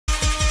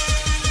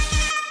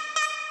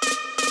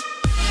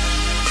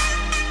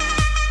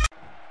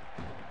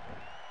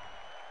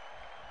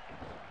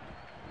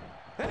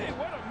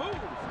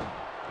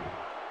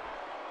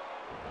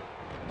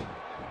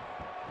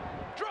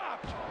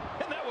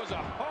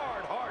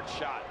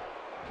shot.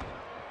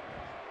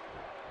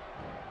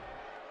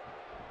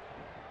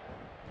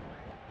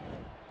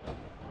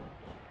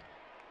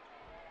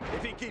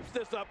 If he keeps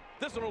this up,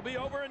 this one will be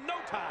over in no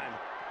time.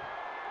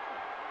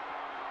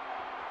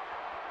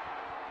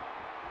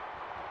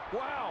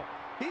 Wow,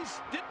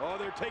 oh,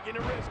 they're taking a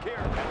risk here.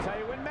 That's how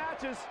you win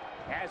matches.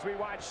 As we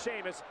watch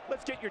Sheamus,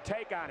 let's get your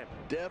take on him.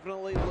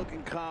 Definitely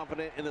looking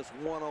confident in this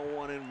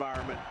one-on-one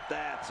environment.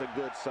 That's a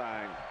good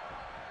sign.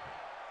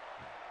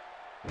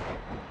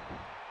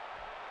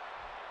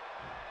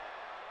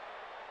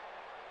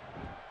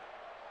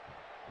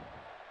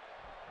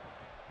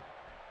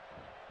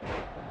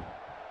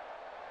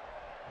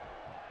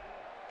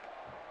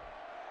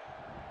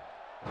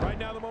 Right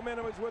now the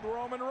momentum is with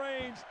Roman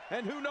Reigns,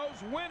 and who knows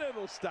when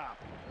it'll stop.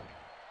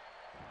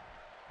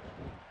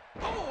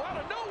 Oh, out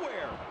of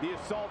nowhere! The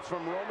assaults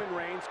from Roman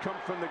Reigns come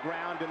from the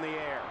ground in the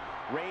air.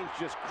 Reigns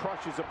just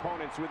crushes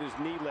opponents with his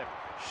knee lift,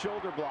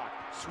 shoulder block,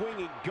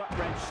 swinging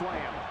gut-wrench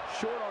slam,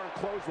 short arm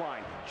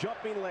clothesline,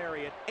 jumping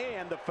lariat,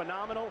 and the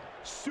phenomenal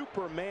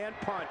Superman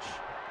punch.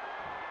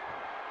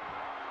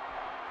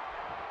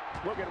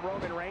 Look at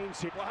Roman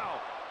Reigns here. Wow,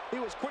 he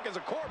was quick as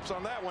a corpse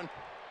on that one.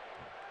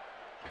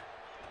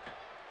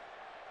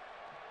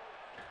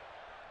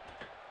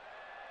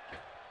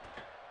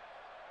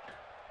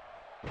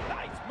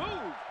 Nice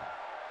move.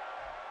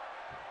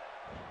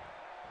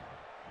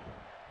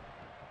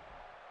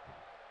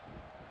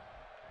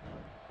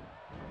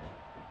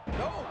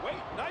 No, wait,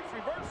 nice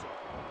reversal.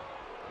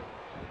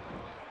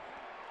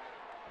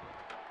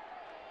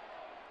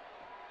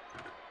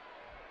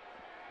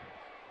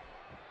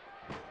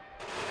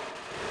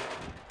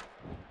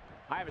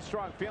 I have a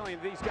strong feeling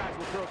that these guys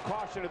will throw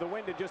caution to the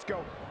wind and just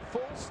go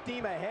full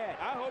steam ahead.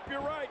 I hope you're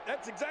right.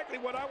 That's exactly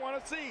what I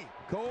want to see.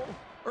 Cole,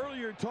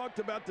 earlier you talked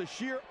about the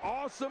sheer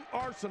awesome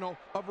arsenal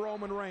of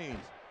Roman Reigns.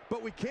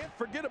 But we can't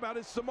forget about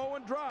his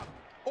Samoan drop,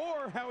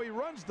 or how he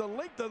runs the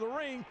length of the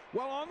ring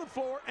while on the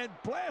floor and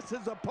blasts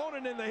his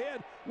opponent in the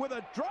head with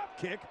a drop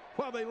kick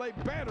while they lay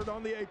battered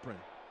on the apron.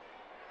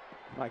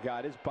 My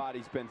God, his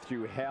body's been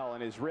through hell,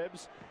 and his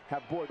ribs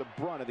have bore the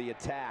brunt of the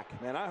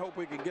attack. Man, I hope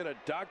we can get a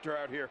doctor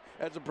out here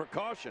as a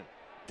precaution.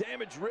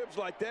 Damaged ribs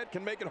like that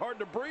can make it hard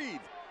to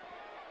breathe.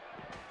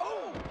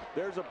 Oh!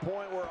 There's a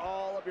point where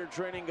all of your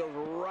training goes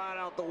right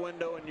out the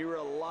window and you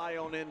rely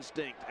on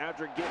instinct.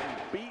 After getting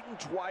beaten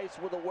twice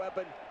with a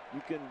weapon,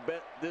 you can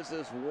bet this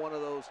is one of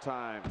those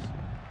times.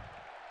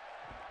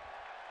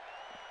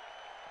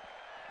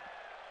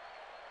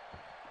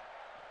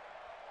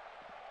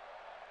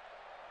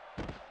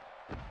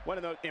 One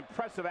of the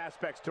impressive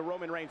aspects to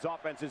Roman Reigns'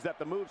 offense is that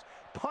the moves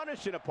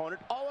punish an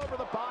opponent all over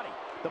the body.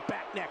 The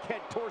back, neck,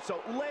 head, torso,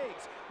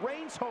 legs.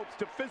 Reigns hopes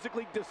to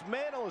physically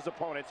dismantle his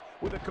opponents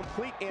with a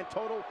complete and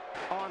total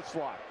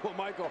onslaught. Well,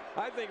 Michael,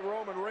 I think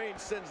Roman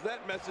Reigns sends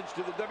that message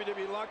to the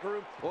WWE locker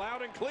room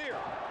loud and clear.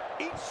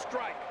 Each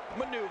strike,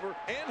 maneuver,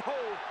 and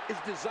hold is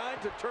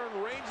designed to turn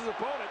Reigns'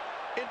 opponent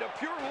into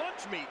pure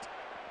lunch meat.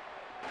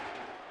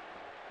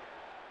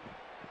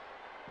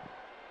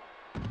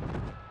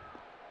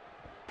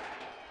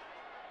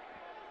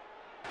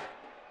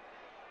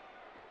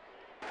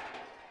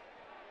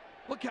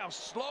 Look how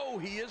slow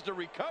he is to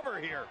recover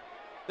here.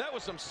 That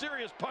was some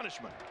serious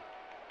punishment.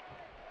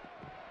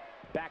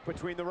 Back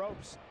between the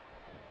ropes.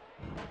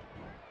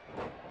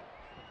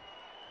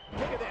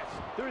 Look at this.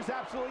 There is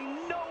absolutely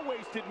no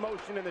wasted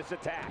motion in this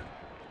attack.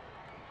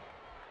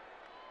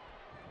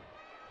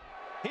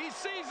 He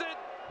sees it.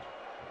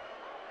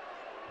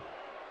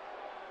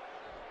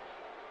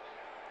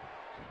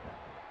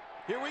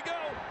 Here we go.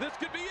 This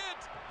could be it.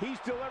 He's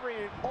delivering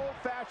an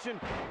old-fashioned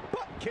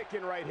butt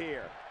kicking right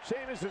here.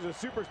 Sheamus is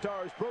a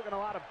superstar who's broken a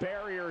lot of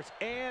barriers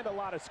and a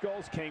lot of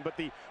skulls, King, but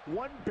the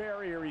one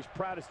barrier he's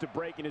proudest to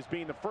breaking is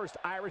being the first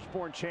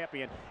Irish-born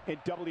champion in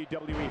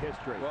WWE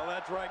history. Well,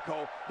 that's right,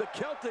 Cole. The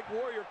Celtic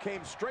Warrior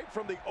came straight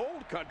from the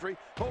old country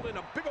holding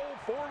a big old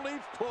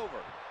four-leaf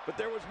clover. But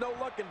there was no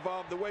luck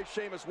involved the way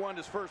Sheamus won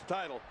his first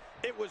title.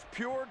 It was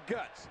pure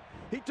guts.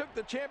 He took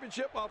the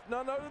championship off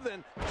none other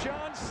than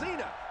John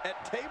Cena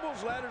at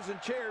tables, ladders,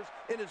 and chairs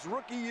in his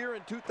rookie year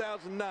in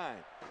 2009.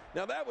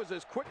 Now that was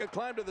as quick a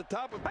climb to the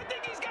top of... I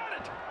think he's got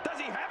it! Does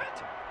he have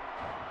it?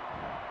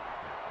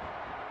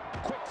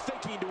 Quick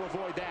thinking to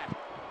avoid that.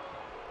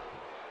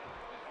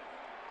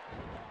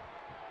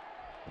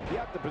 You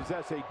have to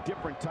possess a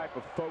different type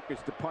of focus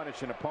to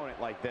punish an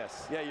opponent like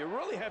this. Yeah, you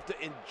really have to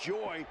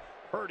enjoy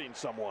hurting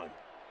someone.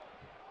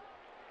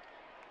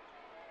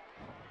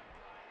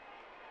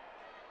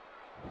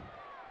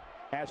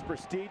 As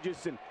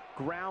prestigious and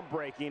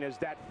groundbreaking as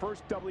that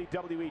first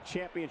WWE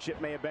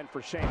Championship may have been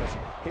for Sheamus,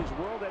 his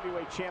World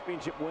Heavyweight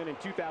Championship win in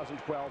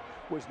 2012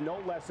 was no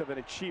less of an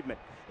achievement.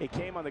 It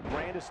came on the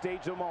grandest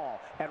stage of them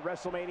all at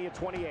WrestleMania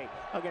 28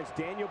 against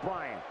Daniel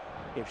Bryan.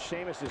 If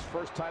Sheamus'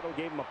 first title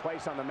gave him a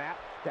place on the map,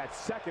 that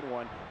second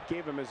one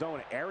gave him his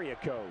own area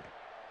code.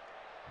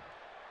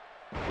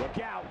 Look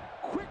out,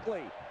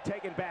 quickly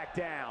taken back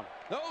down.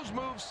 Those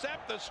moves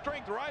sap the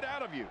strength right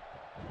out of you.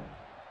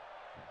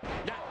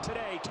 Not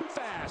today, too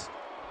fast.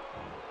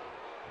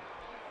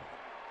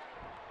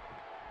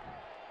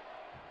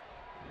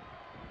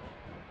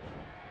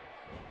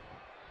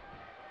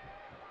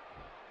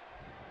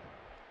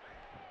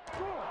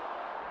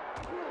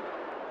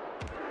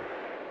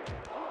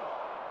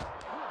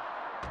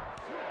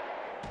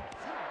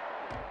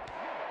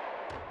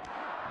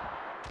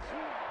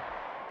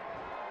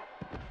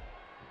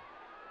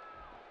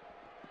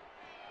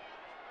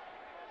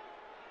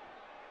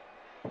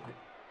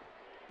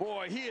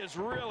 Boy, he is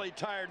really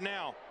tired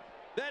now.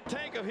 That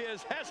tank of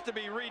his has to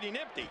be reading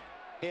empty.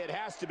 It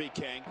has to be,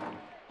 King,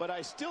 but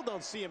I still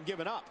don't see him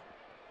giving up.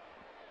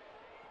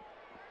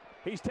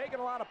 He's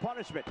taken a lot of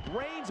punishment.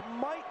 Reigns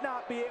might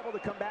not be able to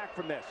come back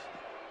from this.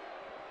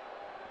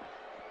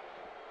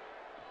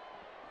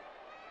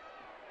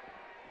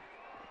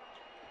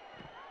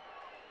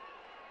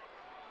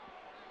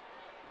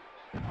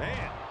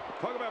 Man,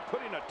 talk about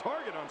putting a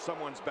target on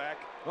someone's back.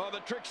 Well,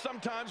 the trick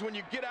sometimes when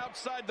you get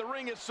outside the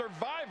ring is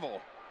survival.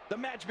 The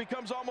match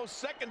becomes almost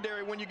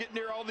secondary when you get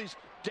near all these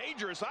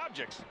dangerous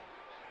objects.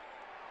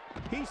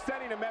 He's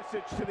sending a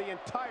message to the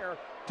entire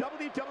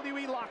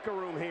WWE locker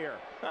room here.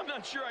 I'm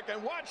not sure I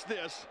can watch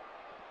this.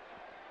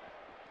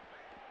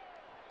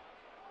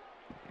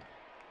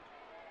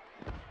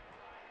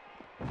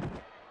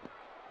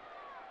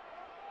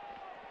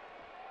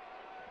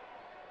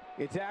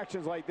 It's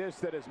actions like this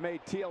that has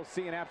made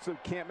TLC an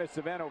absolute can't-miss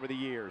event over the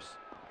years.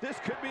 This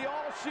could be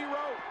all she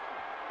wrote.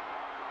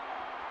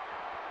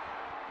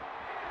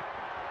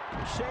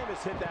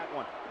 Sheamus hit that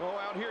one. Oh,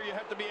 out here you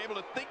have to be able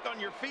to think on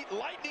your feet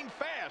lightning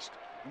fast.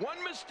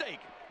 One mistake,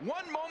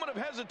 one moment of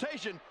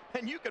hesitation,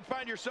 and you could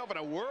find yourself in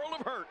a world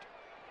of hurt.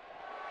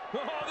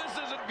 Oh, this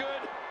isn't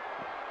good.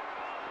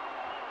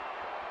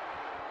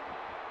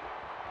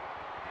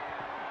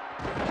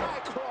 High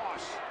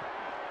cross.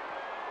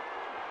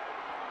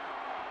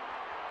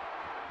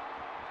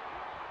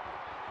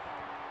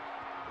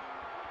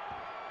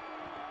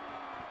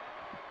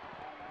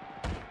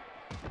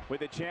 With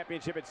the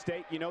championship at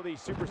stake, you know these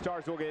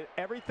superstars will get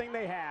everything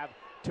they have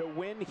to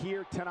win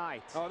here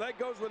tonight. Oh, that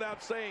goes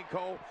without saying,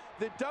 Cole.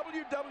 The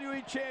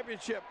WWE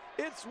Championship,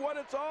 it's what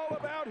it's all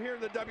about here in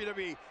the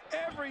WWE.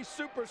 Every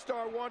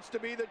superstar wants to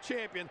be the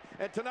champion,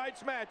 and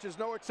tonight's match is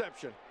no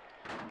exception.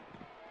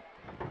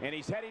 And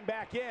he's heading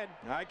back in.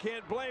 I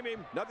can't blame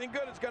him. Nothing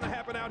good is going to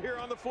happen out here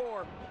on the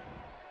floor.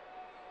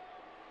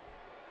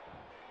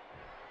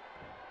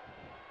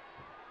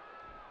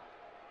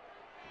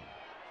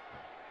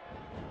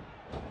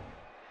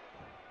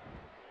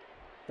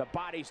 The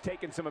body's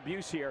taken some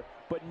abuse here,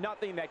 but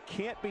nothing that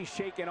can't be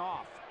shaken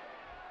off.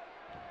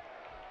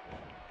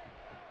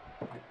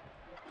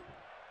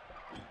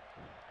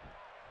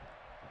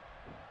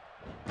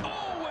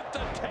 Oh, with the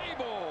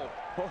table.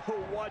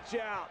 Oh, watch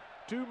out.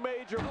 Two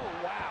major. Oh,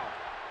 wow.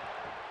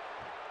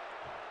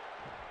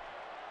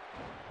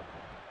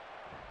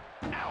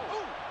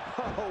 Ow.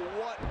 Oh,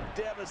 what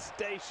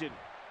devastation.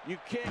 You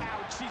can't.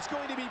 Ouch, he's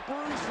going to be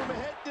bruised from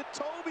head to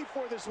toe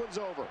before this one's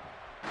over.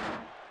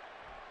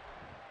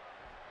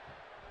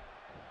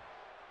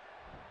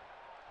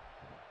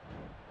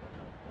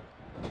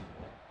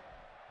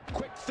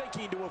 Quick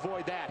thinking to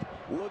avoid that.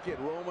 Look at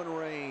Roman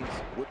Reigns.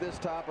 With this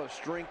type of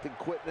strength and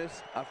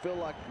quickness, I feel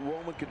like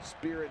Roman could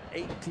spear an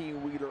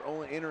 18-wheeler on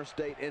the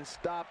interstate and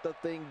stop the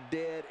thing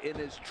dead in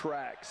its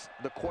tracks.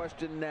 The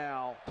question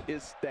now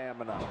is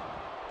stamina.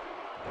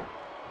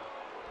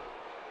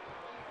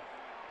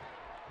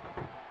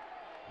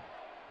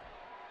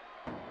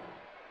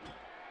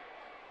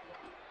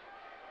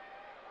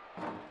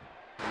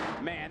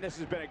 Man, this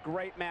has been a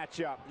great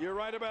matchup. You're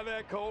right about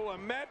that, Cole. A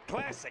Matt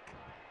classic.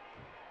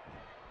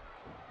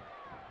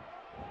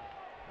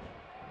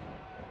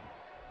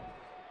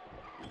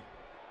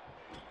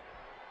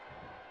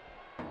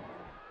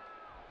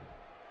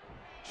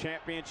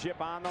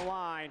 Championship on the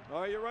line.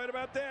 Oh, you're right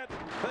about that.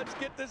 Let's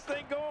get this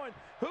thing going.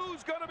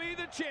 Who's going to be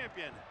the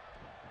champion?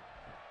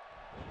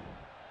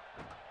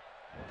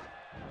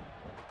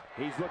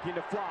 He's looking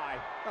to fly.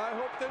 I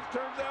hope this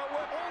turns out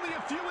well. Only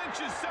a few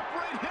inches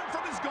separate him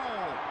from his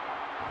goal.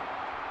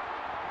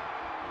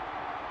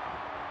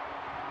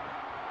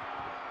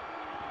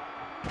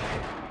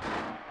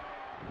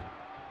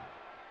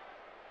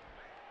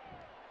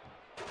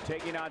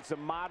 Taking on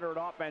some moderate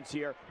offense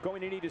here.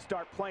 Going to need to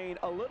start playing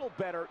a little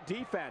better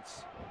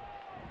defense.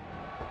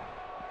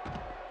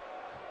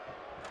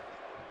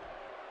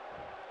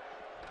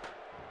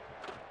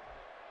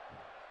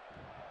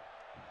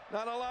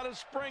 Not a lot of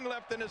spring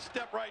left in his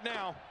step right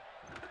now.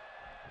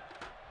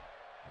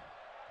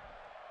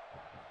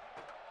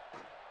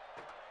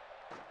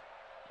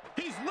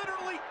 He's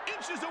literally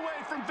inches away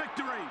from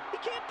victory. He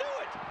can't do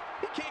it.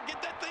 He can't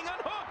get that thing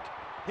unhooked.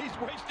 He's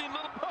wasting a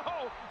little.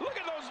 Oh, look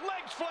at those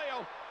legs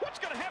flail. What's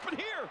going to happen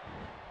here?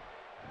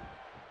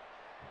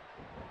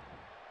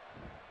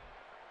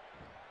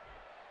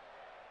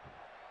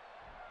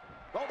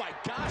 Oh my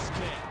gosh,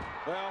 King.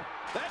 Well,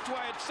 that's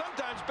why it's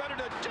sometimes better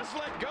to just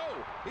let go.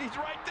 He's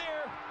right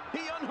there. He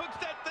unhooks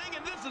that thing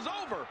and this is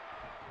over.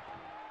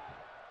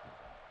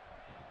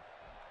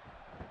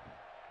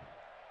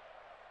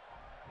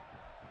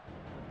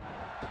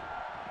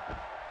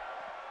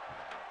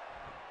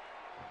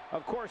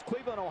 Of course,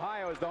 Cleveland,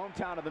 Ohio is the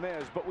hometown of the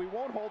Miz, but we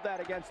won't hold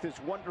that against this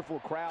wonderful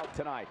crowd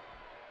tonight.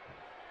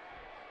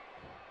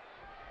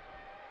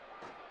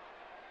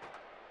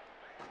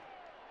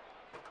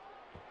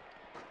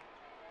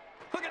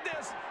 Look at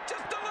this.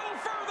 Just a little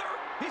further.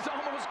 He's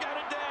almost got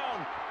it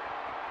down.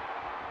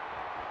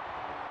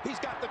 He's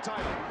got the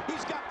title.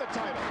 He's got the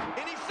title.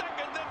 Any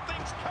second, that thing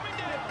King's coming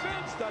down.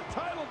 Defends the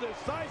title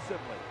decisively.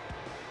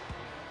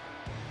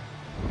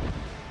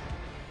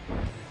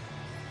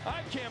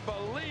 I can't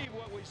believe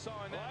what we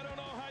saw in that. I don't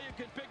know how you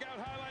can pick out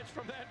highlights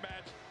from that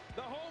match.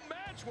 The whole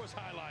match was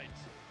highlights.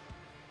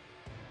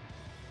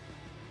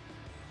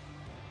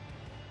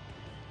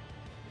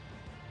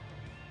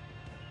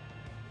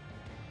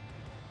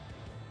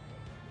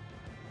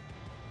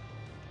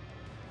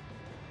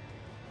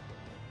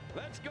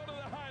 Let's go to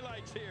the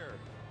highlights here.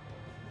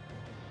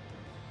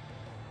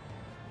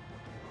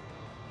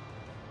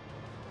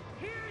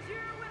 Here's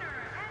your winner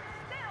and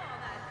still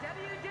the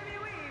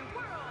WWE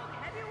World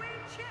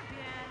Heavyweight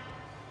Champion,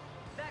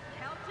 the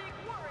Celtic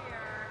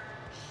Warrior,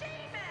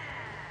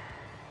 Sheamus.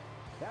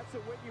 That's a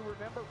win you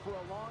remember for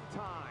a long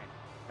time.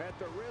 At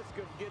the risk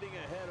of getting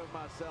ahead of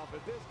myself,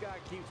 if this guy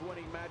keeps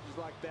winning matches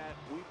like that,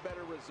 we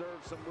better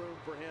reserve some room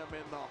for him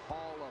in the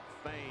Hall of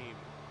Fame.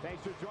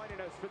 Thanks for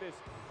joining us for this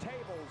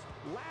tables,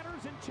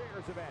 ladders, and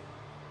chairs event.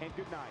 And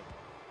good night.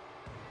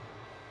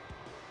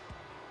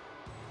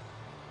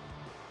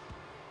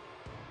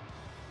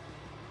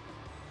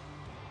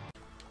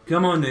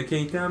 Come on,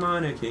 Nikki. Come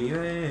on, Nikki.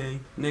 Hey,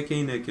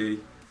 Nikki.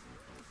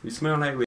 You smell like